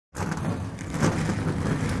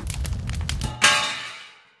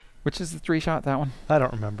Which is the 3-shot, that one? I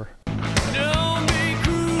don't remember.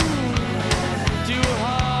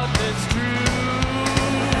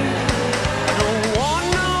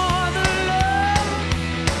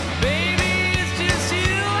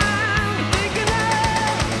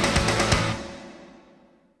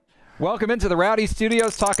 Welcome into the Rowdy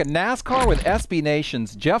Studios, talking NASCAR with SB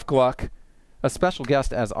Nation's Jeff Gluck, a special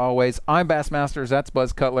guest as always. I'm Bassmasters, that's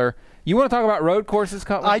Buzz Cutler. You want to talk about road courses,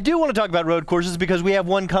 Cutler? I do want to talk about road courses because we have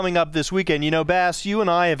one coming up this weekend. You know, Bass, you and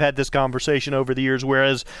I have had this conversation over the years,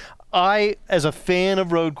 whereas I, as a fan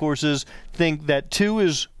of road courses, think that 2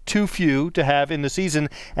 is too few to have in the season,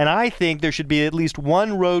 and I think there should be at least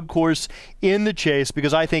one road course in the chase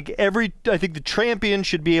because I think the champion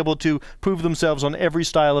should be able to prove themselves on every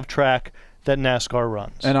style of track that NASCAR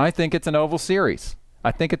runs. And I think it's an oval series.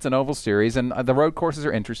 I think it's an oval series, and the road courses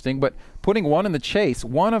are interesting, but putting one in the chase,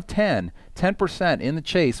 1 of 10% in the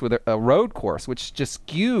chase with a road course, which just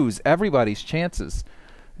skews everybody's chances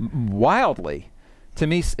wildly, to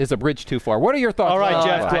me is a bridge too far. What are your thoughts? All right,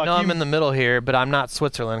 Jeff. I know I'm in the middle here, but I'm not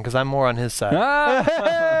Switzerland because I'm more on his side.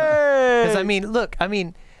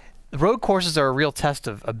 Because, road courses are a real test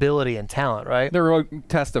of ability and talent, right? They're a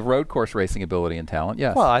test of road course racing ability and talent,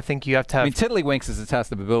 yes. Well, I think you have to have... Tiddlywinks is a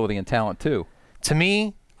test of ability and talent, too. To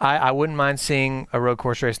me, I wouldn't mind seeing a road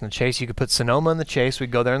course race in the chase. You could put Sonoma in the chase. We'd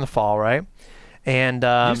go there in the fall, right? And you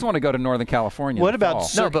just want to go to Northern California. What about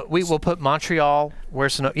no? But we will put Montreal where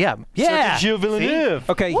Sonoma. Yeah. Gilles Villeneuve.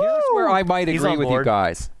 Okay, here's where I might agree with you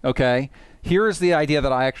guys. Okay, here's the idea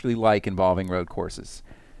that I actually like involving road courses,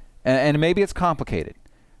 and maybe it's complicated.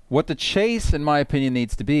 What the chase, in my opinion,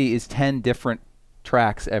 needs to be is 10 different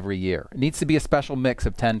tracks every year. It needs to be a special mix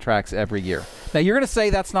of 10 tracks every year. Now you're going to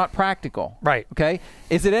say that's not practical, right? Okay,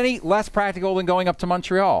 is it any less practical than going up to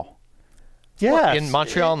Montreal? Yeah, well, in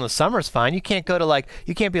Montreal in the summer is fine. You can't go to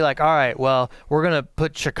you can't be like, all right, well, we're gonna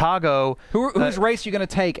put Chicago. Whose race are you gonna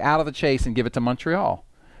take out of the chase and give it to Montreal?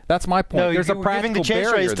 That's my point. No, there's a practical giving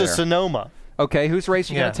the chase race to Sonoma. Okay, whose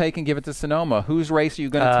race are you gonna take and give it to Sonoma? Whose race are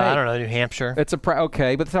you gonna take? I don't know, New Hampshire. It's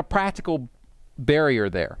okay, but it's a practical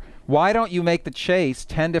barrier there. Why don't you make the chase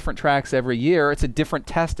 10 different tracks every year? It's a different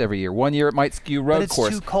test every year. One year it might skew road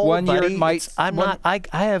course. But it's too cold, One buddy. year it might. I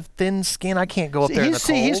have thin skin. I can't go up there in the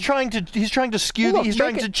cold. He's trying to skew. Well, he's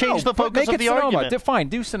trying to change the focus of the argument. Fine,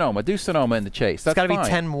 do Sonoma. Do Sonoma in the chase. That's got to be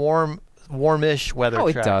 10 warmish weather. No,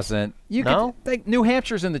 tracks. It doesn't. New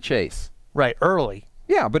Hampshire's in the chase. Right, early.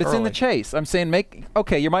 Yeah, but it's in the chase. I'm saying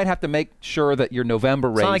you might have to make sure that your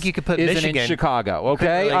November race like you could put isn't Michigan. in Chicago,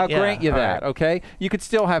 okay? Really, I'll grant you that, right. okay? You could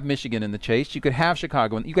still have Michigan in the chase. You could have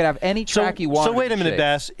Chicago. You could have any track you want. So wait a minute,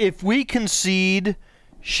 Bass. If we concede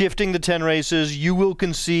shifting the 10 races, you will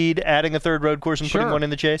concede adding a third road course and putting one in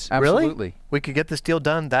the chase? Absolutely. Really? We could get this deal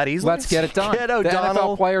done that easily? Let's get it done. Get the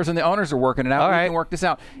NFL players and the owners are working it out. We can work this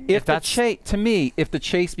out. If the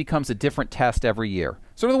chase becomes a different test every year,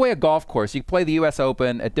 sort of the way a golf course, you play the U.S.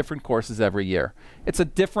 Open at different courses every year. It's a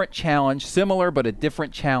different challenge, similar but a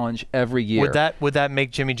different challenge every year. Would that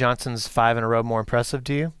make Jimmy Johnson's 5 in a row more impressive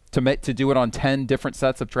to you? To do it on 10 different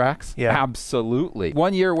sets of tracks? Yeah. Absolutely.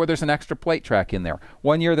 One year where there's an extra plate track in there.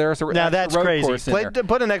 One year there's a now that's road crazy. Course in there.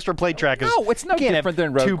 Put an extra plate track. No, it's no different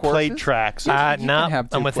than road courses. 2 plate tracks. No,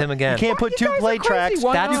 I'm with him again. You can't put 2 plate tracks.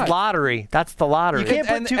 That's lottery. That's the lottery. You can't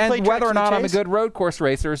put 2 plate tracks. And whether or not I'm a good road course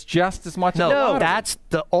racer is just as much. No, that's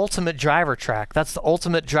the ultimate driver track. That's the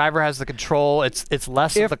ultimate driver has the control. It's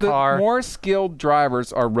less of the car. If the more skilled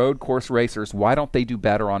drivers are road course racers, why don't they do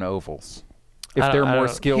better on ovals? If they're more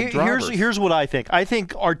skilled drivers. Here's what I think. I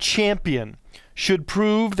think our champion should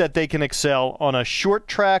prove that they can excel on a short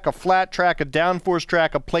track, a flat track, a downforce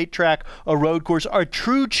track, a plate track, a road course. Our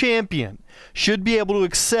true champion should be able to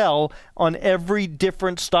excel on every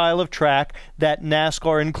different style of track that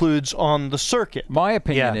NASCAR includes on the circuit. My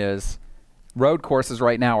opinion is road courses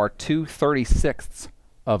right now are 2/36ths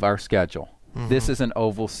of our schedule. This is an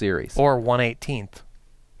oval series. Or 1/18th.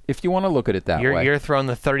 If you want to look at it that way. You're throwing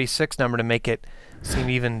the 36 number to make it seem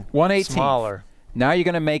even smaller. Now you're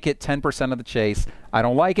going to make it 10% of the chase. I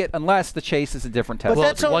don't like it unless the chase is a different test.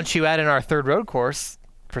 Well, once you add in our third road course,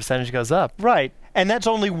 percentage goes up. Right. And that's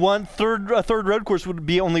only a third road course would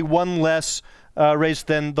be only one less race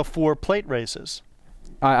than the 4 plate races.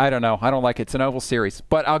 I don't know. I don't like it. It's an oval series.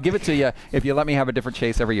 But I'll give it to you if you let me have a different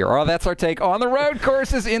chase every year. Oh, that's our take on the road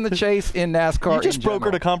courses in the chase in NASCAR. You just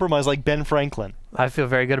brokered a compromise like Ben Franklin. I feel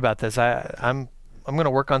very good about this. I'm going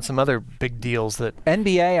to work on some other big deals that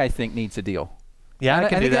NBA I think needs a deal. Yeah, I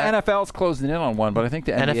think the NFL's closing in on one, but I think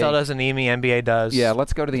the NBA doesn't need me. NBA does. Yeah,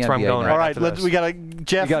 let's go to the That's NBA. Where I'm going now. All right, we got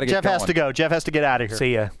Jeff. Jeff has to go. Jeff has to get out of here.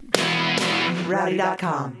 See ya.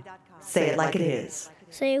 Rowdy.com. Say it like it is.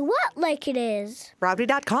 Say what like it is?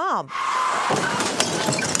 Rowdy.com.